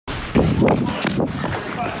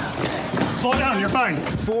Slow down, you're fine.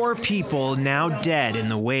 4 people now dead in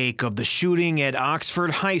the wake of the shooting at Oxford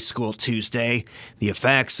High School Tuesday. The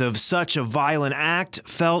effects of such a violent act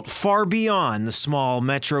felt far beyond the small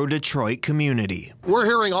Metro Detroit community. We're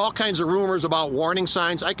hearing all kinds of rumors about warning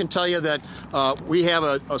signs. I can tell you that we have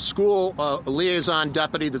a school liaison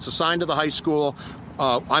deputy that's assigned to the high school.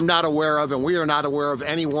 I'm not aware of, and we are not aware of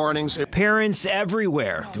any warnings. Parents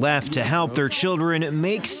everywhere left to help their children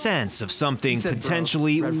make sense of something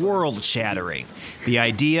potentially world-shattering. The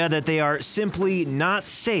idea that they are simply not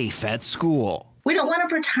safe at school. We don't want to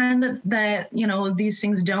pretend that these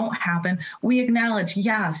things don't happen. We acknowledge,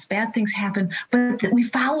 yes, bad things happen, but we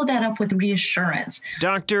follow that up with reassurance.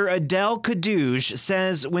 Dr. Adele Kadouche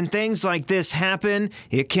says when things like this happen,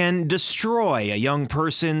 it can destroy a young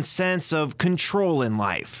person's sense of control in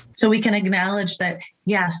life. So we can acknowledge that,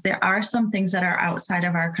 yes, there are some things that are outside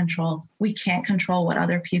of our control. We can't control what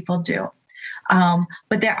other people do.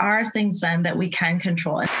 But there are things then that we can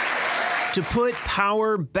control. To put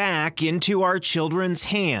power back into our children's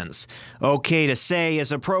hands. OK to Say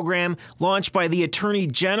is a program launched by the Attorney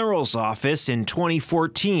General's office in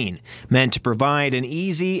 2014, meant to provide an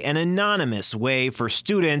easy and anonymous way for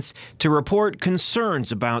students to report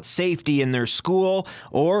concerns about safety in their school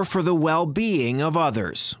or for the well-being of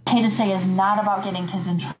others. OK to Say is not about getting kids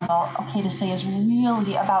in trouble. OK to Say is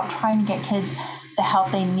really about trying to get kids the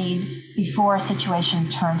help they need before a situation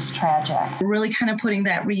turns tragic. Really kind of putting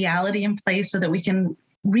that reality in place so that we can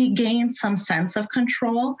regain some sense of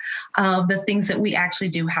control of the things that we actually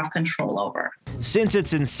do have control over. Since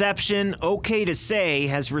its inception, OK to Say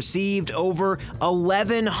has received over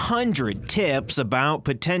 1,100 tips about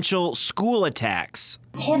potential school attacks.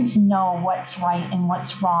 Kids know what's right and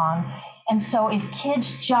what's wrong. And so if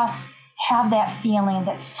kids just have that feeling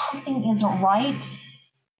that something isn't right,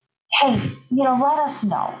 hey, let us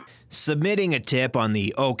know. Submitting a tip on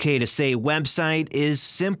the OK to Say website is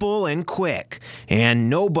simple and quick, and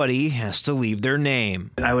nobody has to leave their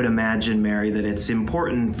name. I would imagine, Mary, that it's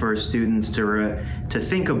important for students to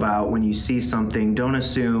think about when you see something, don't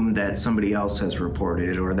assume that somebody else has reported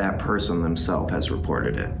it or that person themselves has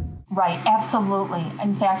reported it. Right, absolutely.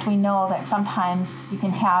 In fact, we know that sometimes you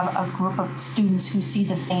can have a group of students who see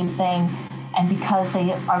the same thing, and because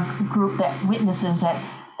they are a group that witnesses it,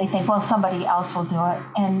 they think, well, somebody else will do it.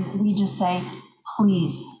 And we just say,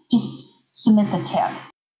 please, just submit the tip.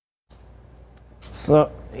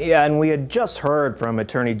 So, yeah, and we had just heard from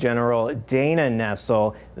Attorney General Dana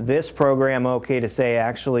Nessel. This program, OK to Say,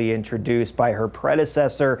 actually introduced by her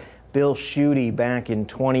predecessor, Bill Schuette, back in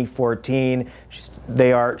 2014.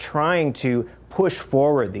 They are trying to push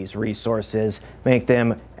forward these resources, make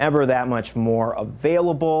them ever that much more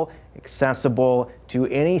available, accessible to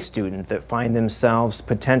any student that find themselves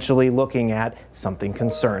potentially looking at something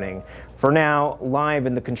concerning. For now, live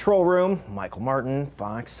in the control room, Michael Martin,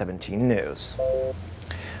 Fox 17 News.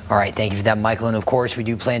 All right, thank you for that, Michael. And of course, we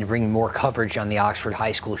do plan to bring more coverage on the Oxford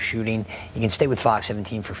High School shooting. You can stay with Fox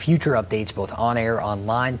 17 for future updates, both on air,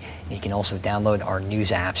 online, and you can also download our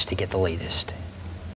news apps to get the latest.